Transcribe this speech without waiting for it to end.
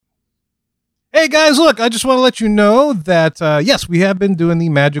Hey guys, look, I just want to let you know that, yes, we have been doing the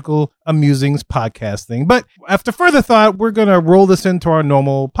Magical Amusings podcast thing, but after further thought, we're going to roll this into our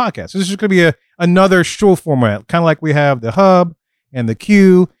normal podcast. This is going to be another show format, kind of like we have the Hub and the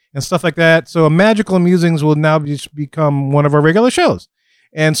Q and stuff like that. So Magical Amusings will now just become one of our regular shows.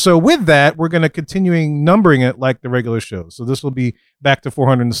 And so with that, we're going to continuing numbering it like the regular shows. So this will be back to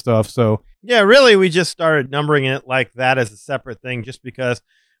 400 and stuff. So yeah, really, we just started numbering it like that as a separate thing just because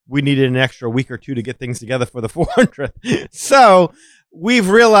we needed an extra week or two to get things together for the 400th. So we've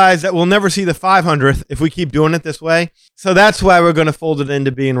realized that we'll never see the 500th if we keep doing it this way. So that's why we're going to fold it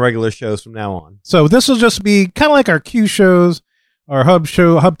into being regular shows from now on. So this will just be kind of like our Q shows, our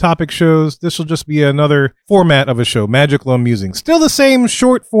Hub topic shows. This will just be another format of a show, Magical Amusing. Still the same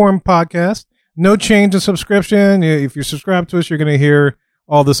short form podcast. No change in subscription. If you subscribe to us, you're going to hear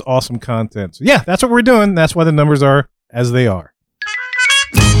all this awesome content. So yeah, that's what we're doing. That's why the numbers are as they are.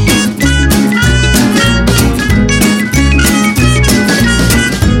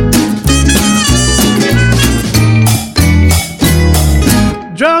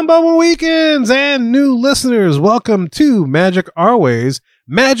 John Bubble Weekends and new listeners, welcome to Magic Our Ways,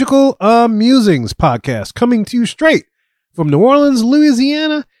 Magical Amusings podcast, coming to you straight from New Orleans,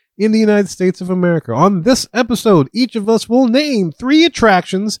 Louisiana, in the United States of America. On this episode, each of us will name 3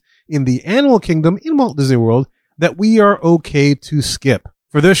 attractions in the Animal Kingdom in Walt Disney World that we are okay to skip.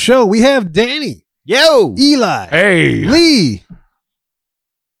 For this show, we have Danny, Yo, Eli, Hey, Lee,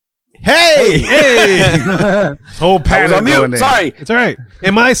 hey. whole pattern on mute. going there. Sorry. it's all right,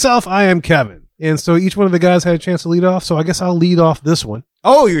 and myself, I am Kevin. And so each one of the guys had a chance to lead off, so I guess I'll lead off this one.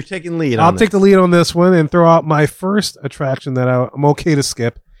 Oh, you're taking lead. I'll take the lead on this one and throw out my first attraction that I'm okay to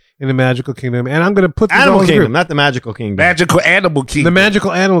skip in the Magical Kingdom. And I'm going to put Animal Kingdom, not the Magical Kingdom. Magical Animal Kingdom. the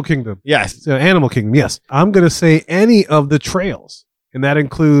Magical Animal Kingdom. Yes. So Animal Kingdom, yes. I'm going to say any of the trails. And that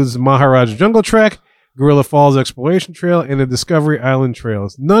includes Maharaja Jungle Trek, Gorilla Falls Exploration Trail, and the Discovery Island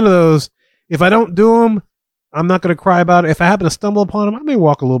Trails. None of those. If I don't do them, I'm not going to cry about it. If I happen to stumble upon them, I may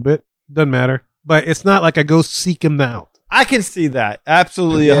walk a little bit. Doesn't matter. But it's not like I go seek them out. I can see that.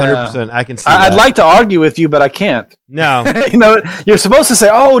 Absolutely, Yeah. 100%. I can see that. I'd like to argue with you, but I can't. No. You're supposed to say,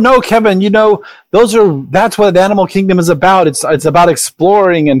 "Oh no, Kevin, that's what Animal Kingdom is about. It's about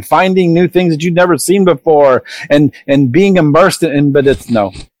exploring and finding new things that you've never seen before, and being immersed in." But it's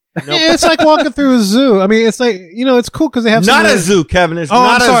no. Yeah, it's like walking through a zoo. I mean, it's like, it's cool because they have Not some a zoo, Kevin. It's Oh,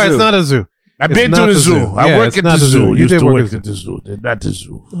 not I'm sorry. a zoo. It's not a zoo. I've It's been not to the the zoo. zoo. I Yeah, work it's at not the the zoo. zoo. You Used did to work work at at the zoo. Not the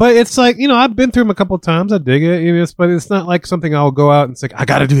zoo. But it's like, I've been through them a couple of times. I dig it. But it's not like something I'll go out and say, I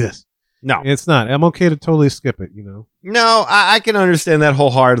got to do this. No. It's not. I'm okay to totally skip it, No, I can understand that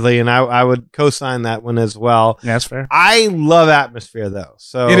wholeheartedly, and I would co-sign that one as well. Yeah, that's fair. I love atmosphere, though.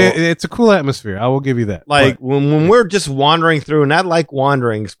 So It's a cool atmosphere. I will give you that. like But when we're just wandering through, and I like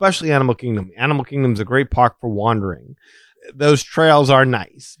wandering, especially Animal Kingdom. Animal Kingdom's a great park for wandering. Those trails are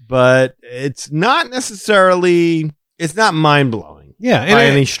nice, but it's not mind-blowing yeah, by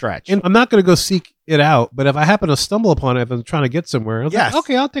any stretch. and I'm not going to go seek it out, but if I happen to stumble upon it, if I'm trying to get somewhere, I'll Yes. like,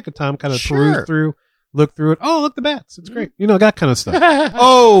 okay, I'll take a time, kind of Sure. peruse through, look through it. Oh, look, the bats. It's great. That kind of stuff.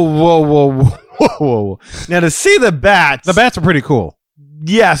 Whoa. Now, to see the bats... The bats are pretty cool.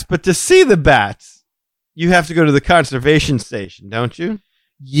 Yes, but to see the bats, you have to go to the conservation station, don't you?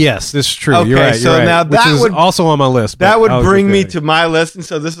 Yes, this is true. Okay, You're right. so you're right. now Which that is would- also on my list. That but would I was bring me okay. to my list, and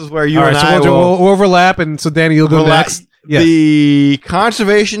so this is where you All and right, so I will we'll overlap, and so Danny, you'll go overlap. next. Yes. The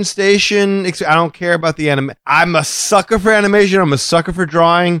conservation station, I don't care about the anime. I'm a sucker for animation. I'm a sucker for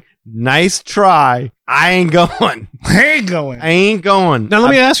drawing. Nice try. I ain't going. I I ain't going. Now,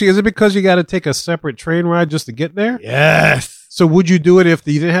 let me ask you, is it because you got to take a separate train ride just to get there? Yes. So would you do it if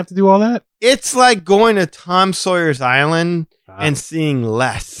you didn't have to do all that? It's like going to Tom Sawyer's Island and seeing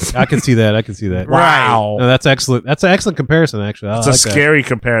less. I can see that. Wow. No, that's excellent. That's an excellent comparison, actually. It's a scary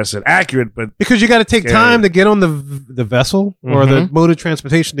comparison. Accurate, but Because you got to take Scary. time to get on the vessel or the Mhm. mode of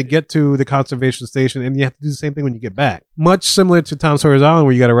transportation to get to the conservation station, and you have to do the same thing when you get back. Much similar to Tom Sawyer's Island,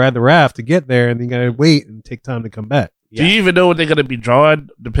 where you got to ride the raft to get there, and then you got to wait and take time to come back. do you even know what they're going to be drawing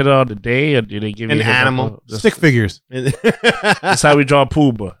depending on the day? Or do they give you An a heads up? animal. Just- Stick figures That's how we draw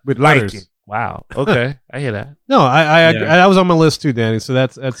Pumbaa. with Like letters. it. Wow. Okay. I hear that. No, I Yeah. that was on my list too, Danny. So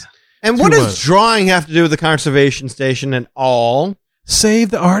that's And Too what does much. drawing have to do with the conservation station at all?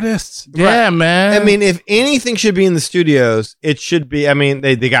 save the artists. Yeah, man. I mean, if anything should be in the studios, it should be. I mean,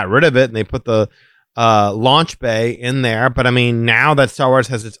 they got rid of it and they put the launch bay in there. But I mean, now that Star Wars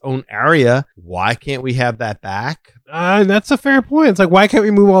has its own area, why can't we have that back? That's a fair point. It's like, why can't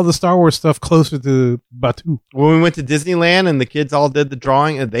we move all the Star Wars stuff closer to Batuu? When we went to Disneyland and the kids all did the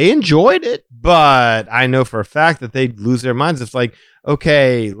drawing, they enjoyed it. But I know for a fact that they'd lose their minds. It's like,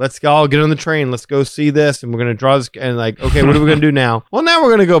 okay, let's all get on the train. Let's go see this. And we're going to draw this. And like, okay, what are we going to do now? Well, now we're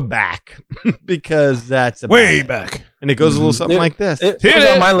going to go back because that's Way back. And it goes a little something like this. It was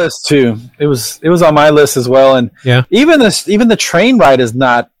on my list too. It was on my list as well. And Yeah. even the train ride is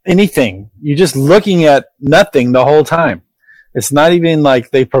not anything. You're just looking at nothing the whole time. It's not even like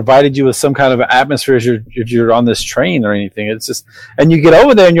they provided you with some kind of atmosphere if you're on this train or anything. It's just, and you get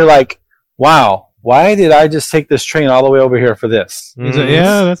over there and you're like, wow, why did I just take this train all the way over here for this? Is it-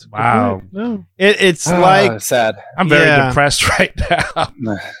 yeah, that's Wow. No, It's like, sad. I'm very Yeah. depressed right now. I'm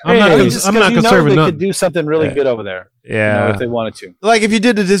not. Just I'm 'cause not you know conserving they nothing. could do something really Yeah. good over there. Yeah. If they wanted to. like if you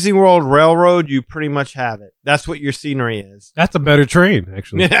did the Disney World Railroad, you pretty much have it. That's what your scenery is. That's a better train,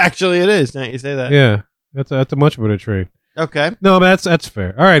 actually. Actually, it is. Now you say that. Yeah, that's a much better train. Okay. No, but that's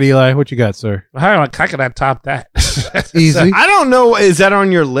fair. All right, Eli, what you got, sir? How can I top that? Easy. I don't know. Is that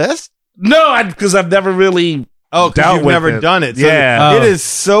on your list? No, because I've never really. Oh, because Dealt you've with never it. done it. So Yeah. it is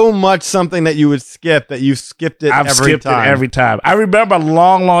so much something that you would skip that you've skipped it I've every skipped time. it every time. I remember a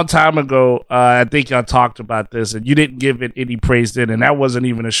long time ago. I think y'all talked about this, and you didn't give it any praise then, and that wasn't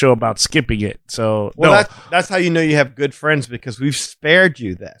even a show about skipping it. So Well, no. that's how you know you have good friends because we've spared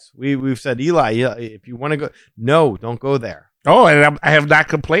you this. We've said, Eli, if you want to go, no, don't go there. Oh, and I have not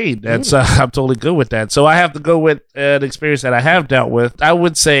complained. That's I'm totally good with that. So I have to go with an experience that I have dealt with. I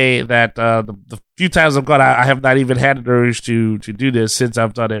would say that the few times I've gone, I have not even had an urge to do this since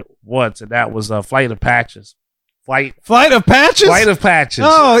I've done it once, and that was Flight of Patches. Flight of Patches. of Patches.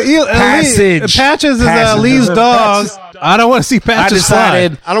 Oh, Passage. Patches is Passage. Lee's dog. I don't want to see I Patches fly.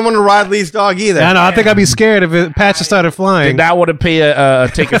 decided I don't want to ride Lee's dog either. I know. I think I'd be scared if Patches started did flying. not want to pay a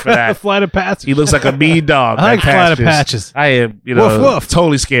ticket for that. Flight of Patches. He looks like a mean dog. I like that Flight of Patches. I am, Woof, woof.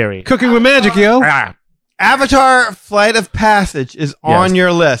 totally scary. Cooking with magic, yo. Ah, Avatar Flight of Passage is on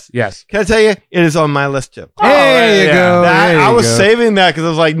your list. yes. Can I tell you, it is on my list too. There you yeah. go. That, there I you was go. saving that because I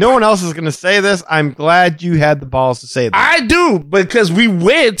was like, no one else is going to say this. I'm glad you had the balls to say that. I do because we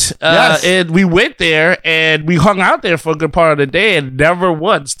went Yes. and we went there and we hung out there for a good part of the day, and never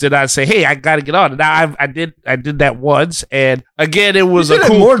once did I say, "Hey, I got to get on." And now I did that once, and again it was you a did it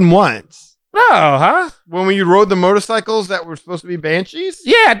cool. more than once. No, huh? When you rode the motorcycles that were supposed to be banshees?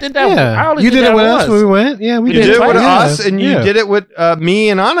 Yeah, I did that. I Yeah, only you did it that with once. us when we went. Yeah, we You did did it with Yeah. us, and you Yeah. did it with me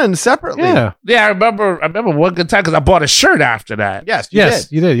and Anna separately. Yeah. Yeah, I remember one good time because I bought a shirt after that. Yes, you Yes,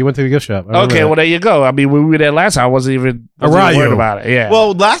 did. you did. You went to the gift shop. I remember Okay, that. well there you go. I mean, when we were there last time, I wasn't even Arroyo. worried about it. Yeah.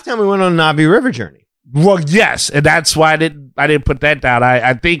 Well, last time we went on Navi River Journey. Well, yes, and that's why I didn't put that down.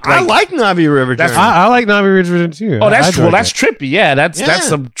 I think I like Navi River That's- Journey. I like Navi Ridge Virgin too. Oh, that's I true. Well, enjoyed that's that. trippy. Yeah, that's Yeah.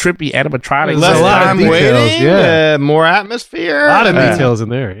 some trippy animatronics. There's Less a lot of time details, waiting, yeah. more atmosphere. A lot of Yeah. details in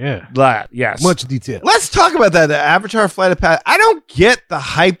there. Yeah, Yes. much detail. Let's talk about that. The Avatar Flight of Passage. I don't get the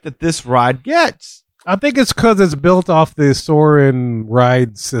hype that this ride gets. I think it's because it's built off the Soarin'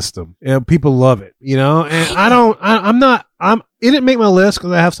 ride system. People love it, And I don't. I'm not. It didn't make my list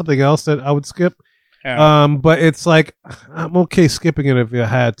because I have something else that I would skip. Yeah. But it's like I'm okay skipping it if I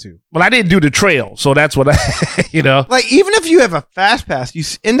had to. Well, I didn't do the trail, so that's what I. Like, even if you have a fast pass, you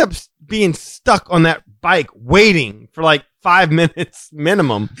end up being stuck on that bike waiting for like 5 minutes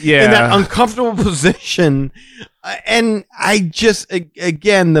minimum Yeah. in that uncomfortable position. And I just,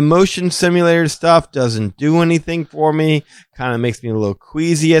 again, the motion simulator stuff doesn't do anything for me. Kind of makes me a little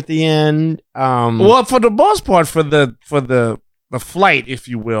queasy at the end. Well, for the most part, for the flight, if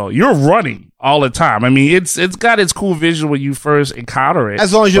you will, you're running all the time. I mean, it's got its cool visual when you first encounter it.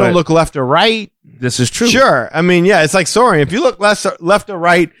 as long as you don't but look left or right. This is true. Sure. I mean, yeah, it's like soaring. If you look left or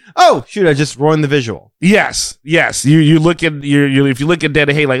right, oh, shoot, I just ruined the visual. Yes. You look at if you look at that,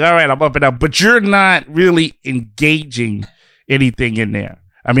 hey, like, all right, I'm up and up, but you're not really engaging anything in there.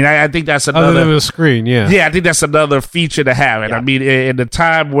 I mean, I think that's Other another. than the screen, yeah. Yeah, I think that's another feature to have. And Yeah. I mean, in the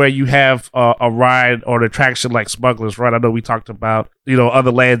time where you have a ride or an attraction like Smuggler's Run, I know we talked about,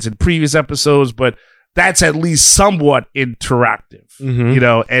 other lands in previous episodes, but that's at least somewhat interactive,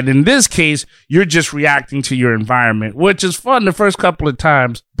 Mhm. and in this case, you're just reacting to your environment, which is fun the first couple of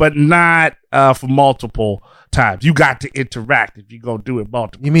times, but not for multiple times. You got to interact if you're going to do it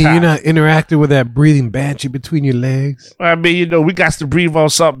multiple You mean times. you're not interacting with that breathing banshee between your legs? I mean, we got to breathe on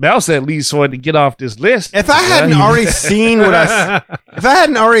something else at least for it to get off this list. If I hadn't already seen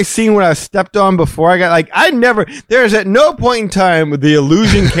what I stepped on before I got there's at no point in time when the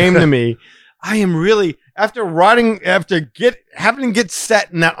illusion came to me. I am really having to get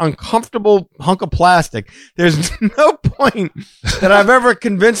set in that uncomfortable hunk of plastic. There's no point that I've ever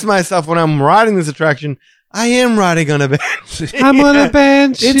convinced myself when I'm riding this attraction, I am riding on a bench. I'm on a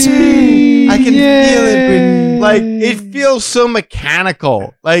bench. It's me. I can feel it. Like, it feels so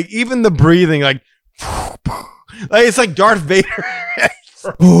mechanical. Like, even the breathing, like it's like Darth Vader.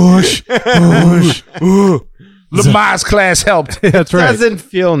 Push. Lamar's class helped. That's right. Doesn't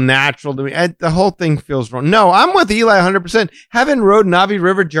feel natural to me. The whole thing feels wrong. No, I'm with Eli 100%. Having rode Navi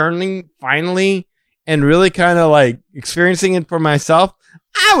River journaling finally and really kind of like experiencing it for myself,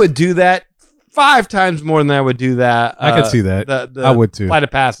 I would do that 5 times more than I would do that. I could see that. The I would too. Flight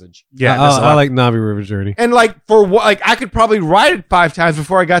of Passage. Yeah, I like Navi River Journey. And like for what, like I could probably ride it 5 times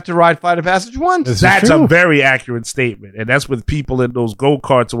before I got to ride Flight of Passage once. This is that's true. a very accurate statement, and that's with people in those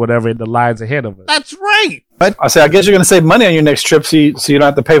go-karts or whatever in the lines ahead of us. That's right. I say, I guess you're going to save money on your next trip, so you don't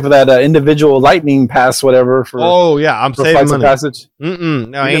have to pay for that individual lightning pass, whatever. Oh yeah, I'm for saving Flights of money. Passage. No, You're I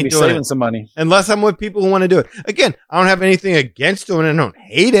going to ain't be doing saving it. some money. Unless I'm with people who want to do it. Again, I don't have anything against doing it. I don't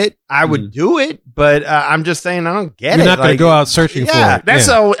hate it. I would do it, but I'm just saying I don't get You're it. not going to Like, go out searching yeah, for it. That's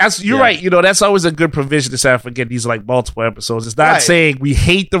Yeah. all. That's you're Yeah. right. You know, that's always a good provision to say. I forget these are like multiple episodes. It's not Right. saying we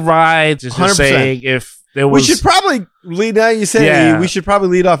hate the rides. It's 100%. just saying if there we was. should probably lead. Now you say Yeah. we should probably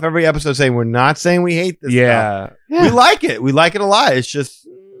lead off every episode saying we're not saying we hate this. yeah. stuff. We like it. We like it a lot. It's just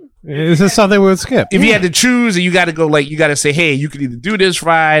This is something we would skip. If you had to choose, and you got to go like you got to say, hey, you can either do this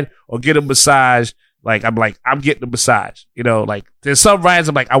ride or get a massage. I'm getting a massage. You know, like there's some rides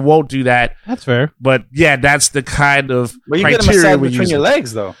I'm like I won't do that. That's fair. But yeah, that's the kind of But you get a criteria massage we're between using. your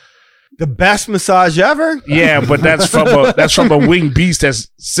legs, though. the best massage ever. Yeah, but that's from a winged beast that's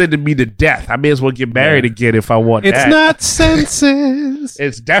sending me to death. I may as well get married again if I want It's that. not senses.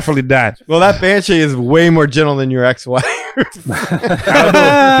 It's definitely not. Well, that Banshee is way more gentle than your ex-wife. I don't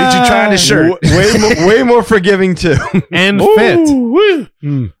know. Did you try the shirt? way more forgiving too. And Ooh, fit.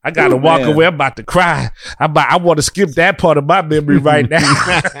 woo. I gotta walk man. away. I'm about to cry. I want to skip that part of my memory right now.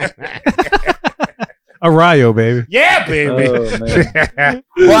 Arayo, baby. Yeah, baby. Oh, man.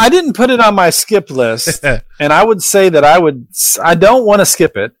 Well, I didn't put it on my skip list, and I would say that I don't want to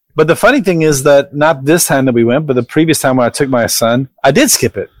skip it. But the funny thing is that not this time that we went, but the previous time when I took my son, I did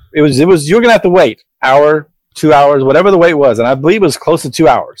skip it. It was you were gonna have to wait hour, 2 hours, whatever the wait was, and I believe it was close to 2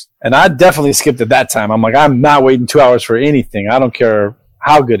 hours. And I definitely skipped it that time. I'm like, I'm not waiting 2 hours for anything. I don't care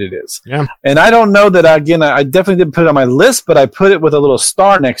how good it is. Yeah. And I don't know that, again, I definitely didn't put it on my list, but I put it with a little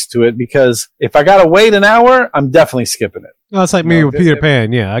star next to it because if I got to wait an hour, I'm definitely skipping it. Well, it's like me with Peter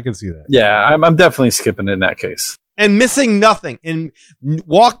Pan. Yeah, I can see that. Yeah, I'm definitely skipping it in that case. And missing nothing and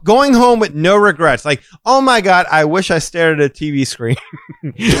going home with no regrets. Like, oh my God, I wish I stared at a TV screen.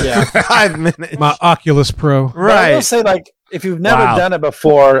 Yeah. for 5 minutes. My Oculus Pro. But I will Right. say, like, if you've never Wow. done it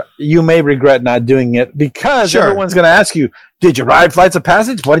before, you may regret not doing it because Sure. everyone's going to ask you, did you ride Flights of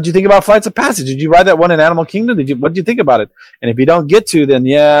Passage? What did you think about Flights of Passage? Did you ride that one in Animal Kingdom? What did you think about it? And if you don't get to, then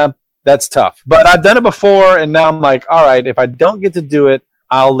yeah, that's tough. But I've done it before, and now I'm like, all right, if I don't get to do it,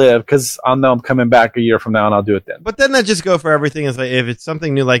 I'll live because I'll know I'm coming back a year from now and I'll do it then. But then that just go for everything. Is like if it's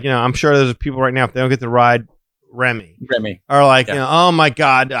something new, like I'm sure there's people right now if they don't get to ride Remy Remy. or like Yeah. oh my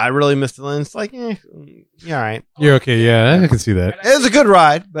God, I really missed it. And it's like yeah, all right. You're okay. Yeah, I can see that. It was a good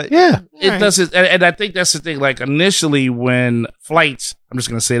ride, but Yeah. It all right. does it, and I think that's the thing. Like initially, when flights, I'm just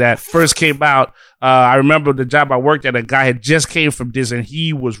gonna say that first came out, I remember the job I worked at. A guy had just came from Disney, and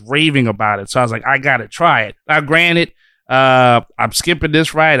he was raving about it. So I was like, I gotta try it. Now, granted, I'm skipping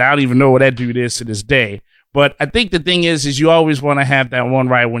this ride. I don't even know what that dude is to this day. But I think the thing is you always want to have that one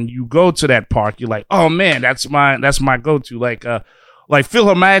ride when you go to that park. You're like, oh man, that's my go-to. Like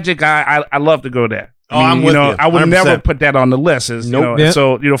PhilharMagic, I love to go there. Oh, I'm with you, I would 100%. never put that on the list. As, Nope. Yeah.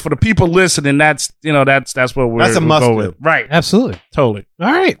 So for the people listening, that's what we're That's a we'll must go do. with. Right. Absolutely. Totally.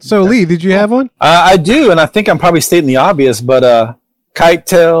 All right. So, Lee, did you have one? I do, and I think I'm probably stating the obvious, but Kite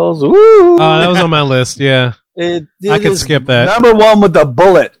Tails, woo! That was on my list. Yeah. It I could is skip that. Number one with the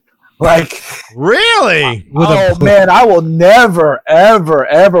bullet. Like, really. With oh man, I will never, ever,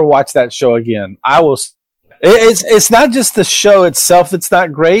 ever watch that show again. I will. It's not just the show itself that's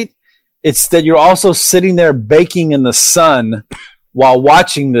not great. It's that you're also sitting there baking in the sun while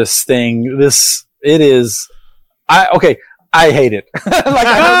watching this thing. I hate it. Like,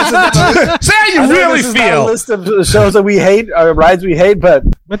 I know this is Say how I you know really this is not a feel. list of shows that we hate, or rides we hate, but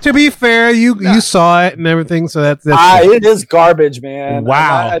But to be fair, you saw it and everything, so that's it is garbage, man.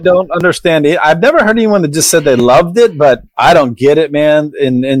 Wow. I don't understand it. I've never heard anyone that just said they loved it, but I don't get it, man.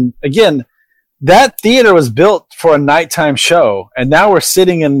 And again, that theater was built for a nighttime show, and now we're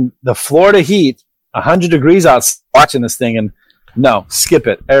sitting in the Florida heat, 100 degrees out, watching this thing, and no, skip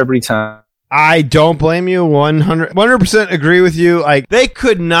it every time. I don't blame you. 100% agree with you. Like they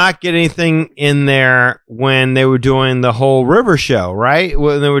could not get anything in there when they were doing the whole river show, right?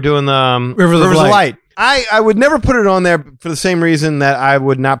 When they were doing the Rivers of Light. I would never put it on there for the same reason that I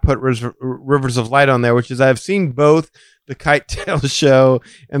would not put Rivers of Light on there, which is I've seen both the Kite Tales show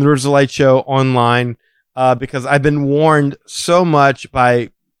and the Rivers of Light show online because I've been warned so much by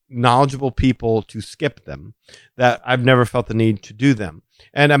knowledgeable people to skip them that I've never felt the need to do them.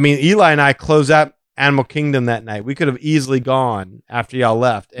 And I mean, Eli and I closed out Animal Kingdom that night. We could have easily gone after y'all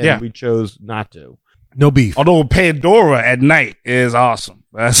left, and we chose not to. No beef. Although Pandora at night is awesome.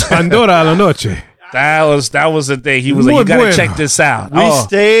 Pandora a la noche. That was the thing. He was like, Muy you gotta bueno. check this out. We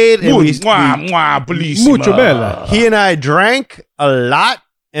stayed and Mucho bella. he and I drank a lot,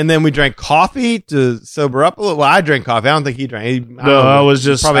 and then we drank coffee to sober up a little. Well, I drank coffee. I don't think he drank. I was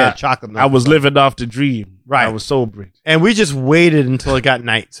just probably had chocolate milk. I was living off the dream. Right. I was sober. And we just waited until it got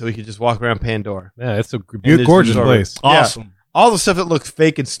night so we could just walk around Pandora. Yeah, it's a just gorgeous absorb it. place. Awesome. All the stuff that looks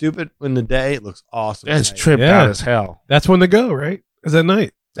fake and stupid in the day, it looks awesome. That's at night. tripped Yeah. out as hell. That's when to go, right? Is at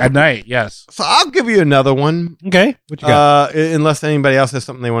night. At night, yes. So I'll give you another one, Okay. What you got? unless anybody else has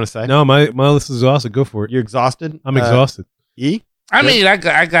something they want to say. No, my list is awesome. Go for it. You're exhausted? I'm exhausted. E? I mean, I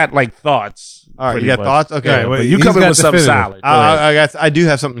got like thoughts. All right, pretty you got much. thoughts? Okay. Okay, But wait, you he's come in got with something definitive. solid. Go ahead. I do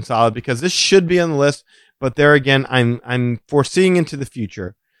have something solid because this should be on the list, but there again, I'm foreseeing into the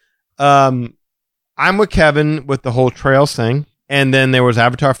future. I'm with Kevin with the whole trails thing, and then there was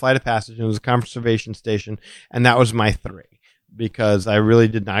Avatar: Flight of Passage, and it was a conservation station, and that was my 3 because I really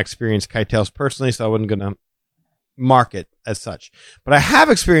did not experience Kite Tales personally, so I wasn't going to mark it as such. But I have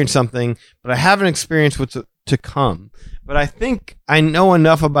experienced something, but I haven't experienced what's to come. But I think I know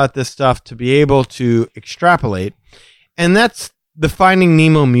enough about this stuff to be able to extrapolate, and that's the Finding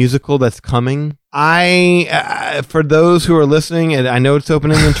Nemo musical that's coming. For those who are listening, and I know it's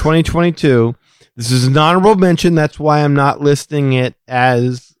opening in 2022, this is an honorable mention. That's why I'm not listing it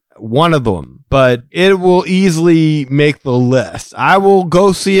as one of them, but it will easily make the list. I will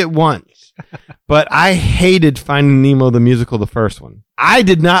go see it once, but I hated Finding Nemo, the musical, the first one. I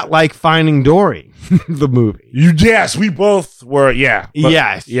did not like Finding Dory, the movie. Yes, we both were. Yeah. But-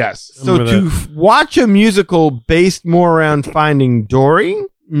 Yes. Yes. So to watch a musical based more around Finding Dory,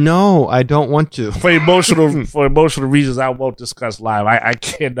 no, I don't want to. For emotional reasons, I won't discuss live. I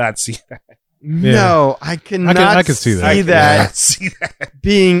cannot see that. No, I cannot. I can see that. See that See that.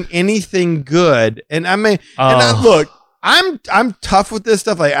 being anything good. And I mean, look, I'm tough with this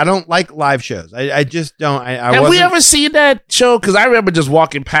stuff. Like, I don't like live shows. I just don't. Have we ever seen that show? Because I remember just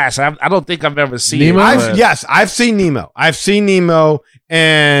walking past. I don't think I've ever seen Nemo? it. Yes, I've seen Nemo.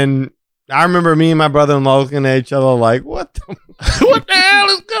 And I remember me and my brother-in-law looking at each other like, what the What the hell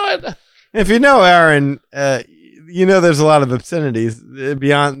is going on? If you know Aaron, you know there's a lot of obscenities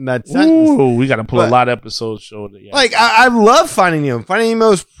beyond that sentence. Ooh, we got to pull a But- lot of episodes showing it. Yeah. Like, I love Finding Nemo. Finding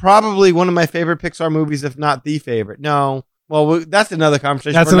Nemo is probably one of my favorite Pixar movies, if not the favorite. No. Well, that's another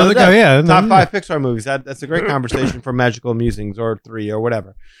conversation. That's for another day. guy. Yeah. Top 5 Pixar movies. That's a great conversation for Magical Musings or 3 or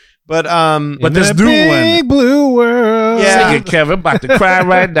whatever. But But this new big one. blue world. Yeah. Sing it, Kevin. About to cry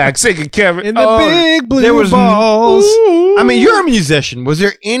right now. Sing it, Kevin. In the big blue there was balls. I mean, you're a musician. Was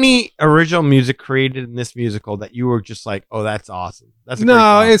there any original music created in this musical that you were just like, oh, that's awesome? That's a great No,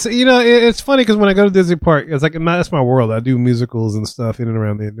 song. it's it's funny because when I go to Disney Park, it's like that's my world. I do musicals and stuff in and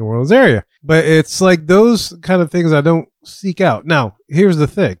around the New Orleans area, but it's like those kind of things I don't seek out. Now, here's the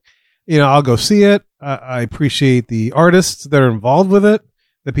thing, I'll go see it. I appreciate the artists that are involved with it,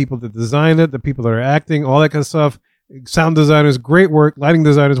 the people that design it, the people that are acting, all that kind of stuff. Sound designers, great work. Lighting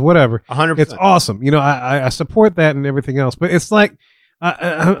designers, whatever. 100%. It's awesome. I support that and everything else, but it's like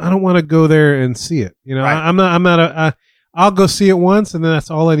I don't want to go there and see it. Right. I'll go see it once, and then that's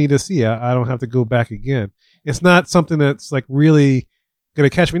all I need to see. I don't have to go back again. It's not something that's like really going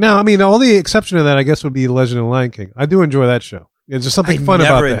to catch me. Now, I mean, all the exception of that, I guess, would be Legend of the Lion King. I do enjoy that show. There's just something fun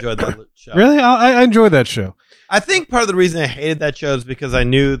about that. enjoyed that show. Really, I enjoyed that show. I think part of the reason I hated that show is because I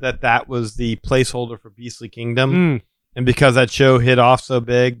knew that was the placeholder for Beastly Kingdom, and because that show hit off so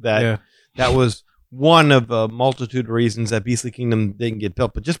big that that was one of a multitude of reasons that Beastly Kingdom didn't get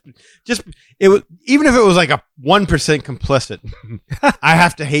built. But just it was, even if it was like a 1% complicit, I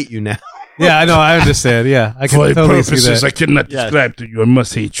have to hate you now. Yeah, I know. I understand. Yeah, I can For totally see purposes that. I cannot Yes. describe to you, I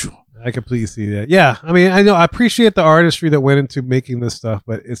must hate you. I completely see that. Yeah, I mean, I know. I appreciate the artistry that went into making this stuff,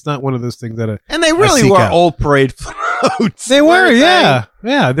 but it's not one of those things that And they really seek were out. old parade floats. they were. weren't Yeah,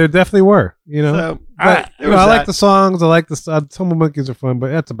 yeah, there definitely were. So, But there was I like that. the songs. I like the Tumble Monkeys are fun,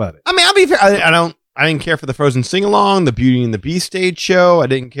 but that's about it. I mean, I'll be fair. I didn't care for the Frozen sing along, the Beauty and the Beast stage show. I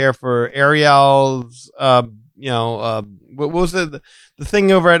didn't care for Ariel's. What was the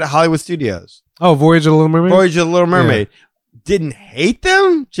thing over at Hollywood Studios? Oh, Voyage of the Little Mermaid. Voyage of the Little Mermaid. Didn't hate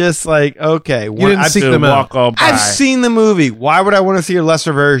them. Just like, okay, didn't I've seek seen- them out. Walk all by. I've seen the movie. Why would I want to see a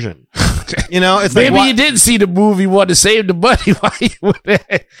lesser version? You know, it's Maybe like you didn't see the movie, want to save the money while you were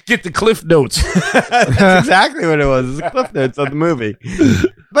there. Get the Cliff Notes. That's exactly what it was. It's the Cliff Notes of the movie.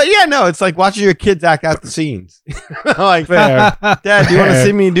 But yeah, no, it's like watching your kids act out the scenes. Like, Dad, do you want to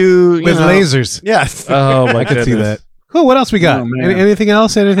see me do With lasers. Yes. Oh my I can goodness. see that. Cool. What else we got? Oh, man. Anything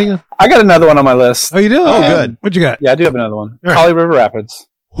else? Anything? I got another one on my list. Oh, you do? Oh, Okay. good. What you got? Yeah, I do have another one. All right. Holly River Rapids.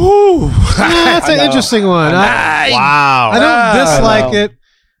 Whew. Yeah, that's I an know. interesting one. Wow. I don't I dislike know. it,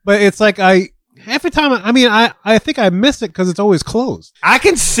 but it's like every time. I think I missed it because it's always closed. I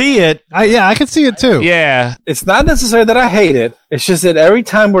can see it. I can see it too. Yeah. It's not necessarily that I hate it. It's just that every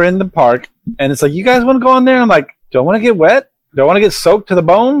time we're in the park and it's like, you guys want to go on there? I'm like, don't want to get wet? Don't want to get soaked to the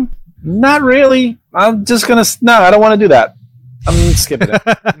bone? Not really. I'm just going to, no, I don't want to do that. I'm skipping it.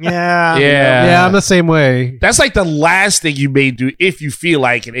 Yeah. Yeah. Yeah, I'm the same way. That's like the last thing you may do if you feel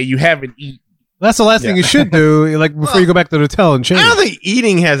like it and you haven't eaten. That's the last thing you should do, like before you go back to the hotel and change. I don't think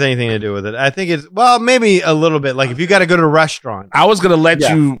eating has anything to do with it. I think it's, well, maybe a little bit. Like if you got to go to a restaurant. I was going to let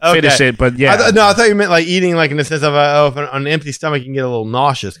Yeah. you finish Okay. it, but yeah. I thought you meant like eating, like in the sense of, if on an empty stomach, you can get a little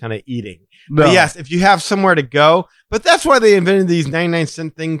nauseous kind of eating. No. But yes, if you have somewhere to go, but that's why they invented these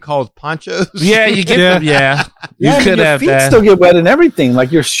 99-cent thing called ponchos. Yeah, you get Yeah. them. Yeah. You Yeah, could your have feet that. still get wet and everything.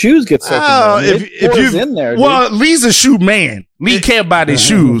 Like your shoes get soaked. Oh, in there. if It pours you've- in there. Well, Lee's a shoe man. Lee can't buy the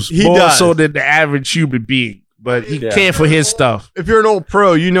shoes He more does. so than the average human being. But he Yeah. care for his stuff. If you're an old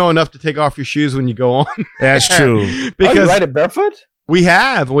pro, you know enough to take off your shoes when you go on. That's true. Dude. Oh, you Because ride it barefoot? we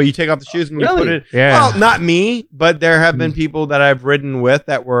have where you take off the shoes and you Really? put it. Yeah. Well, not me, but there have been people that I've ridden with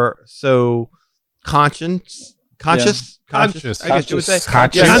that were so conscious. Conscious. I guess you would say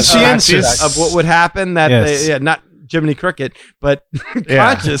Conscious. Conscientious. of what would happen. That Yes. not Jiminy Cricket, but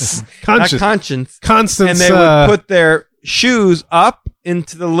Yeah. conscious, Conscious. not conscience, Constant. and they would put their shoes up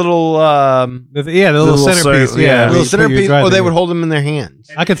into the little the little little centerpiece. cir- Yeah, yeah. where little you put your centerpiece, or driving they gear. would hold them in their hands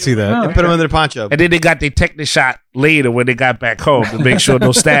I could see that. Oh. and put them in their poncho. And then they got their technic shot later when they got back home to make sure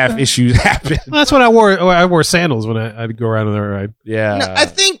no staff issues happen. Well, that's what I wore. I wore sandals when I'd go around on the ride. Yeah. No, I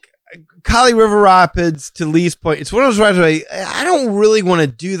think Kali River Rapids, to Lee's point, it's one of those rides where I don't really want to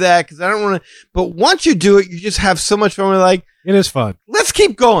do that because I don't want to. But once you do it, you just have so much fun. We're like, It is fun. let's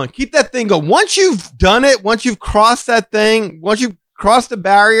keep going, keep that thing going. Once you've done it, once you've crossed that thing, once you've crossed the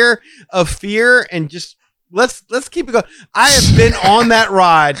barrier of fear, and just let's keep it going. I have been on that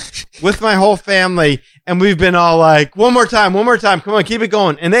ride with my whole family, and we've been all like, one more time, come on, keep it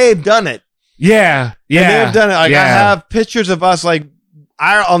going, and they've done it. Yeah. Yeah. And they've done it. Like yeah. I have pictures of us. Like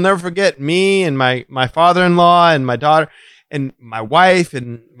I'll never forget me and my father-in-law and my daughter and my wife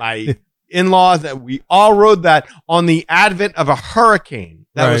and my in-laws that we all rode that on the advent of a hurricane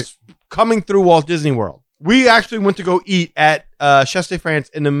that was coming through Walt Disney World. We actually went to go eat at Chef de France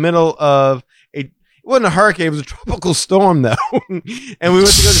in the middle of it wasn't a hurricane, it was a tropical storm though. And we went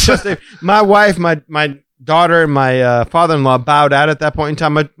to go to Chef de My wife, my daughter and my father-in-law bowed out at that point in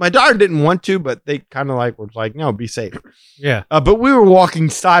time. My daughter didn't want to, but they kind of were like, no, be safe. Yeah. But we were walking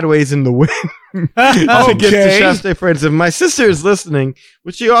sideways in the wind to get to Okay. Chef de France. If my sister is listening,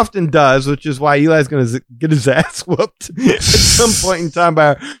 which she often does, which is why Eli's going to get his ass whooped at some point in time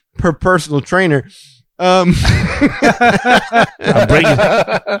by her personal trainer. I'm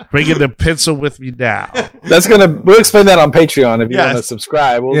bringing the pencil with me now. We'll explain that on Patreon if you Yes. want to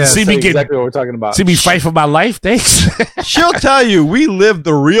subscribe. We'll Yeah. see See me get- exactly what we're talking about. See me fight for my life? Thanks. She'll tell you we lived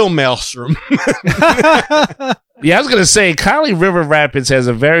the real maelstrom. Yeah, I was gonna say Kali River Rapids has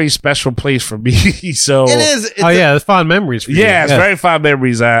a very special place for me. So It is. It's Oh yeah, it's fond memories for you. yeah, it's very fond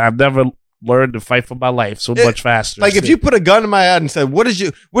memories. I've never learned to fight for my life so It- much faster. like if you put a gun in my head and said, "What is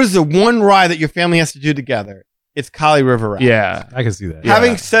the one ride that your family has to do together?" It's Kali River Rapids. yeah, I can see that. Yeah.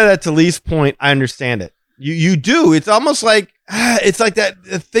 Having said that, to Lee's point, I understand it. You do. It's almost like it's like that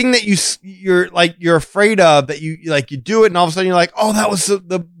the thing that you're afraid of that you do it and all of a sudden you're like, oh, that was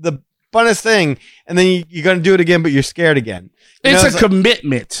the funnest thing, and then you're gonna do it again, but you're scared again. You it's know, a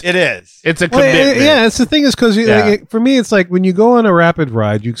commitment. it is. It's a Well, commitment. yeah, it's the thing is because Yeah. for me, it's like when you go on a rapid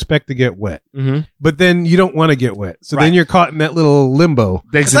ride, you expect to get wet, Mm-hmm. but then you don't want to get wet, so Right. then you're caught in that little limbo.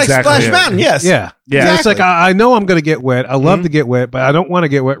 That's It's like exactly Splash it. Mountain. Yes. Yeah, Yeah. So it's like I know I'm going to get wet. I love Mhm. to get wet, but I don't want to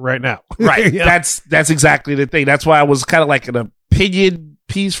get wet right now. Right. Yeah. That's exactly the thing. That's why I was kind of like an opinion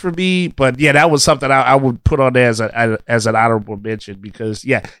piece for me. But yeah, that was something I would put on there as an honorable mention because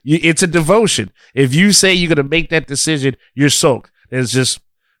it's a devotion. If you say you're going to make that decision, you're soaked. There's just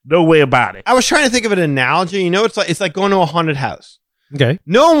no way about it. I was trying to think of an analogy. You know, it's like going to a haunted house. Okay.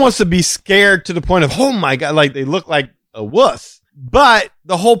 No one wants to be scared to the point of, oh my god, like they look like a wuss. But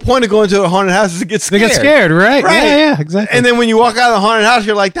the whole point of going to a haunted house is to get They scared. get scared, right? Right. Yeah, exactly. And then when you walk out of the haunted house,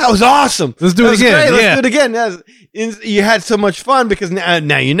 you're like, that was awesome. Let's do That it was again. great. Yeah. Let's do it again. You had so much fun because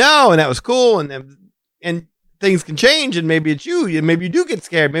now you know, and that was cool. And things can change, and maybe it's you. And maybe you do get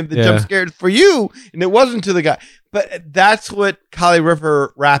scared. Maybe the jump scared for you, and it wasn't to the guy. But that's what Kali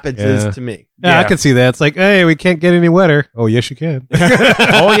River Rapids is to me. Yeah, I can see that. It's like, hey, we can't get any wetter. Oh, yes, you can.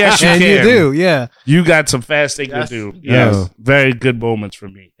 Oh, yes, you and can. you do, yeah. You got some fast things Yes. to do. Yeah. Yes. Very good moments for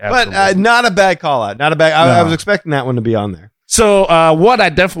me. But Absolutely. not a bad call out. Not a bad. I was expecting that one to be on there. So what I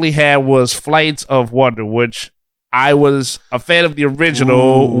definitely had was Flights of Wonder, which I was a fan of the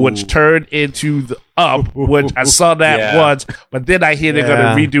original, which turned into the Up, which I saw that once, but then I hear they're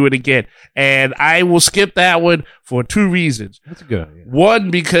going to redo it again. And I will skip that one for two reasons. That's a good idea.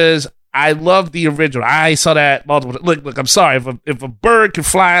 One, because I love the original. I saw that multiple. Look, I'm sorry. If a bird can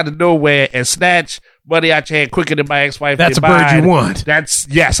fly out of nowhere and snatch money out your hand quicker than my ex-wife, That's a did bird you mine, want. That's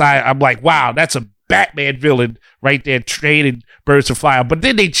I'm like, wow, that's a Batman villain right there, training birds to fly. But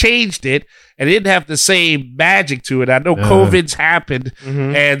then they changed it, and it didn't have the same magic to it. I know COVID's happened,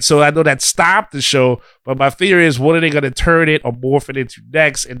 and so I know that stopped the show. But my theory is, what are they going to turn it or morph it into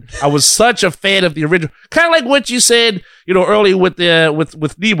next? And I was such a fan of the original, kind of like what you said, earlier with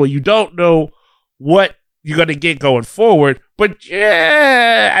with Nemo. You don't know what you're going to get going forward. But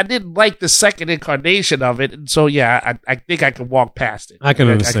yeah, I didn't like the second incarnation of it. And so, yeah, I think I can walk past it. I can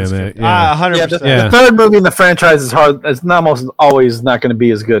understand skip that. Yeah. 100%. The third movie in the franchise is hard. It's not almost always not going to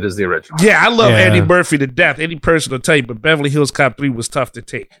be as good as the original. Yeah, I love Yeah. Eddie Murphy to death. Any person will tell you, but Beverly Hills Cop 3 was tough to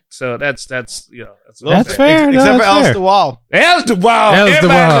take. So that's That's fair. Except for that's Alice fair. DeWall. Els DeWall. Els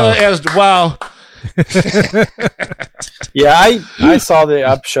Everybody DeWall. knows Els DeWall. Yeah, I saw the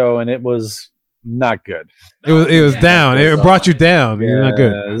Up show and it was not good. It was down. It brought you down. You're not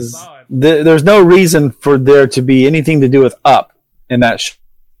good. There's no reason for there to be anything to do with Up in that show.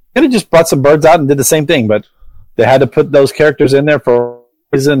 Could have just brought some birds out and did the same thing, but they had to put those characters in there for a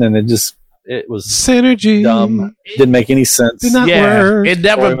reason, and it was Synergy. dumb. Didn't make any sense. Did not Yeah, work. it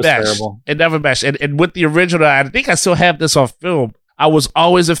never Story was meshed. terrible. It never meshed. And with the original, I think I still have this on film. I was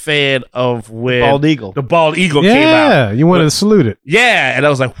always a fan of when Bald Eagle. the Bald Eagle came out. Yeah, you wanted to salute it. Yeah, and I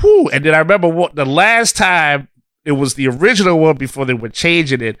was like, whoo. And then I remember the last time it was the original one before they were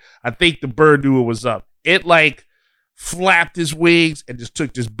changing it. I think the bird knew it was up. It flapped his wings and just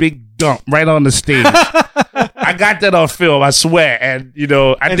took this big dump right on the stage. I got that on film, I swear. And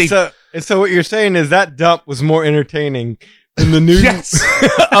I think So what you're saying is that dump was more entertaining than the new yes,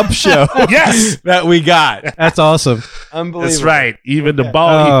 Up show yes, that we got. That's awesome. Unbelievable. that's right. Even the Oh.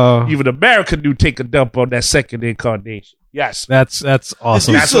 ball, even America knew take a dump on that second incarnation. Yes, That's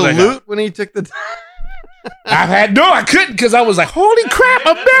awesome. Did you That's what I got. salute when he took the? I couldn't because I was like, holy crap,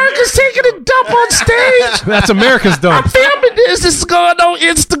 America's taking a dump on stage. That's America's I'm dump. filming this. This is going on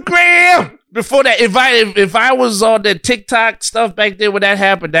Instagram. Before that, if I was on the TikTok stuff back then when that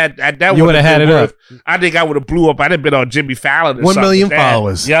happened, that You would would've had been it worth- I think I would have blew up. I'd have been on Jimmy Fallon. Or 1 million something like that.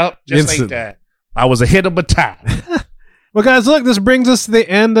 followers. Yep, just Instantly. like that. I was ahead of my time. Well, guys, look, this brings us to the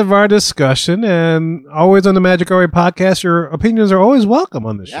end of our discussion. And always on the Magic Our Way podcast, your opinions are always welcome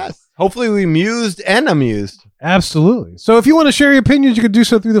on this show. Yes. Hopefully, we mused and amused. Absolutely. So if you want to share your opinions, you can do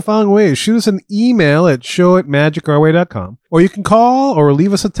so through the following ways. Shoot us an email at show@magicourway.com, or you can call or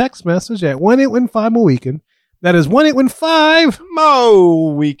leave us a text message at 1-815-MOWEEKEND. That is 1-815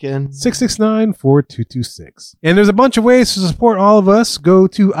 Mo Weekend. 669-4226. And there's a bunch of ways to support all of us. Go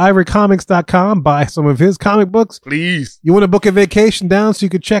to ivorycomics.com, buy some of his comic books. Please. You want to book a vacation down so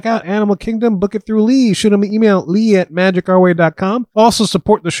you could check out Animal Kingdom? Book it through Lee. Shoot him an email at lee@magicourway.com. Also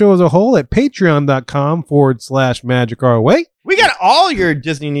support the show as a whole at patreon.com/magicourway. We got all your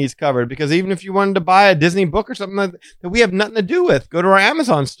Disney needs covered because even if you wanted to buy a Disney book or something that we have nothing to do with, go to our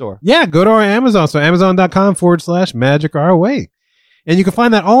Amazon store. Yeah, go to our Amazon. So amazon.com/magicourway. And you can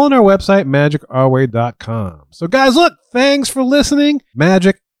find that all on our website, magicourway.com. So guys, look, thanks for listening.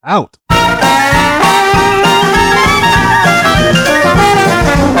 Magic out.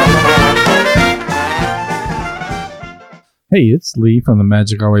 Hey, it's Lee from the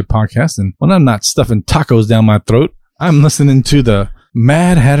Magic Our Way podcast, and when I'm not stuffing tacos down my throat, I'm listening to the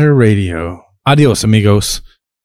Mad Hatter Radio. Adios, amigos.